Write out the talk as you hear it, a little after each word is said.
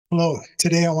Hello.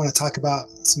 Today I want to talk about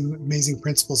some amazing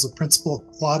principles. The principle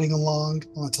of plodding along.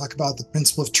 I want to talk about the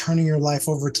principle of turning your life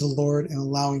over to the Lord and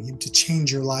allowing Him to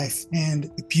change your life,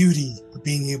 and the beauty of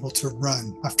being able to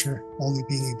run after only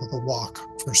being able to walk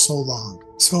for so long.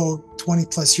 So 20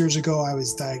 plus years ago, I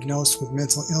was diagnosed with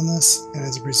mental illness. And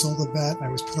as a result of that, I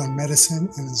was put on medicine.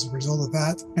 And as a result of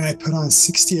that, and I put on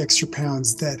 60 extra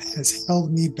pounds that has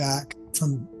held me back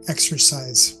from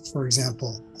exercise, for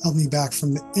example, held me back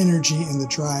from the energy and the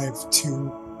drive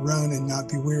to run and not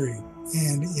be weary.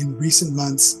 And in recent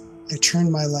months, I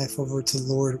turned my life over to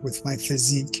the Lord with my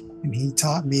physique, and He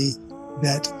taught me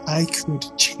that I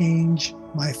could change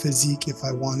my physique if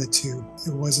I wanted to.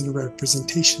 It wasn't a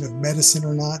representation of medicine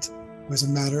or not. It was a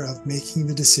matter of making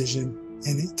the decision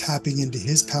and tapping into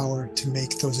His power to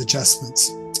make those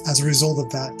adjustments. As a result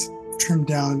of that, I trimmed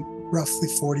down roughly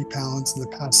 40 pounds in the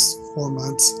past 4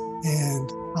 months, and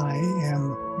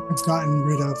I've gotten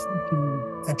rid of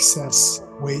the excess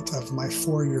weight of my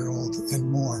 4-year-old and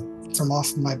more from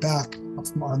off of my back,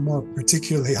 or more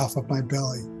particularly off of my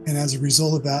belly. And as a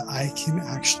result of that, I can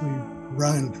actually not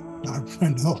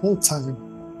run the whole time,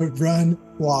 but run,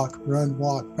 walk,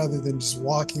 rather than just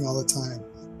walking all the time.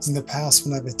 Because in the past,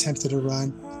 when I've attempted to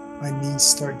run, my knees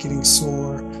start getting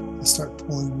sore, I start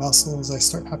pulling muscles, I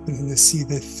start happening to see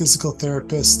the physical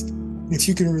therapist. If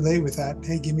you can relate with that,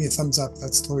 hey, give me a thumbs up.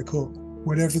 That's totally cool.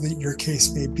 Whatever your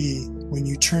case may be, when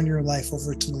you turn your life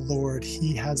over to the Lord,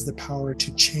 He has the power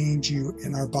to change you.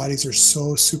 And our bodies are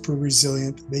so super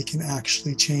resilient, they can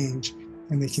actually change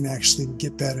and they can actually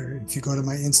get better. If you go to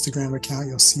my Instagram account,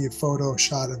 you'll see a photo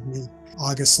shot of me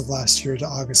August of last year to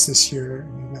August this year.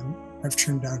 And I've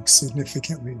trimmed down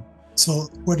significantly. So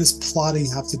what does plotting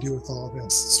have to do with all of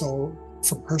this? So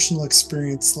for personal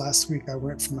experience, last week I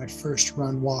went for my first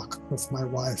run walk with my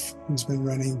wife, who's been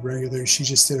running regularly. She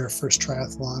just did her first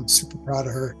triathlon. Super proud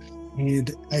of her.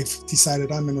 And I've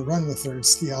decided I'm going to run with her and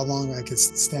see how long I could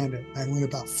stand it. I went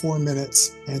about 4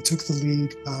 minutes and took the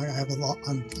lead.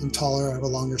 I'm taller, I have a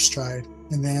longer stride.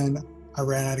 And then I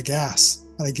ran out of gas.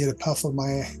 I get a puff of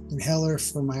my inhaler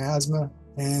for my asthma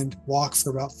and walk for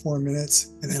about 4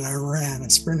 minutes. And then I ran,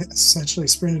 essentially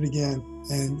sprinted again.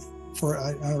 And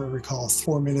I don't recall,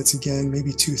 4 minutes again,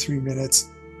 maybe 2-3 minutes.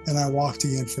 And I walked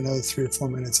again for another 3 or 4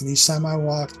 minutes. And each time I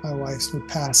walked, my wife would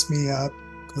pass me up,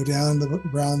 go down the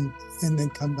round, and then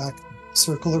come back,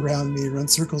 circle around me, run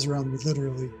circles around me,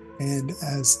 literally. And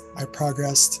as I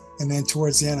progressed, and then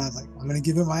towards the end, I'm going to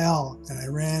give it my all. And I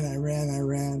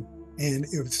ran. And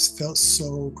it felt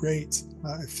so great.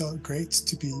 It felt great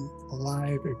to be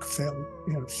alive. It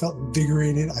felt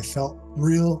invigorated. I felt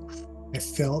real. I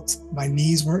felt my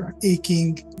knees weren't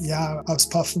aching. Yeah, I was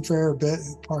puffing for air a bit,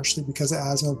 partially because of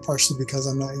asthma, partially because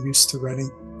I'm not used to running.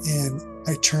 And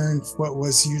I turned what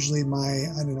was usually my,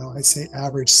 I'd say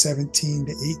average 17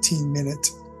 to 18 minute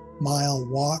mile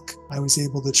walk. I was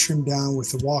able to trim down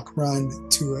with the walk run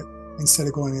to it. Instead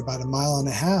of going about 1.5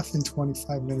 miles in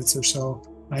 25 minutes or so,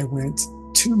 I went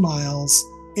 2 miles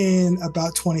in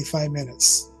about 25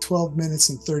 minutes, 12 minutes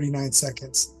and 39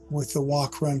 seconds with the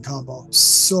walk run combo.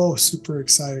 So super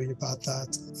excited about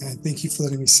that. And thank you for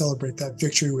letting me celebrate that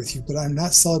victory with you. But I'm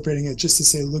not celebrating it just to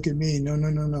say, look at me. No,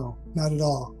 not at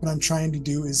all. What I'm trying to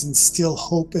do is instill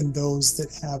hope in those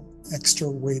that have extra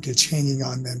weightage hanging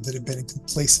on them, that have been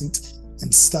complacent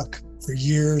and stuck for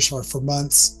years or for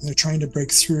months. And they're trying to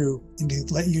break through, and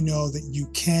to let you know that you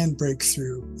can break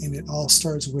through. And it all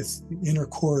starts with the inner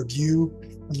core of you,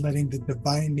 and letting the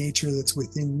divine nature that's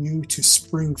within you to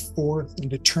spring forth and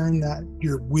to turn that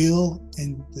your will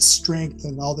and the strength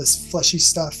and all this fleshy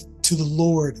stuff to the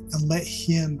Lord, and let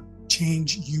Him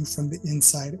change you from the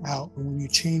inside out. And when you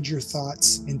change your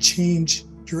thoughts and change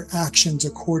your actions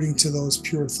according to those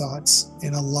pure thoughts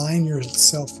and align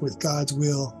yourself with God's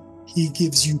will, He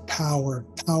gives you power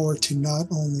to not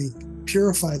only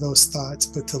purify those thoughts,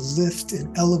 but to lift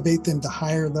and elevate them to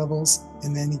higher levels.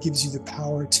 And then He gives you the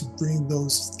power to bring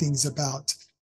those things about.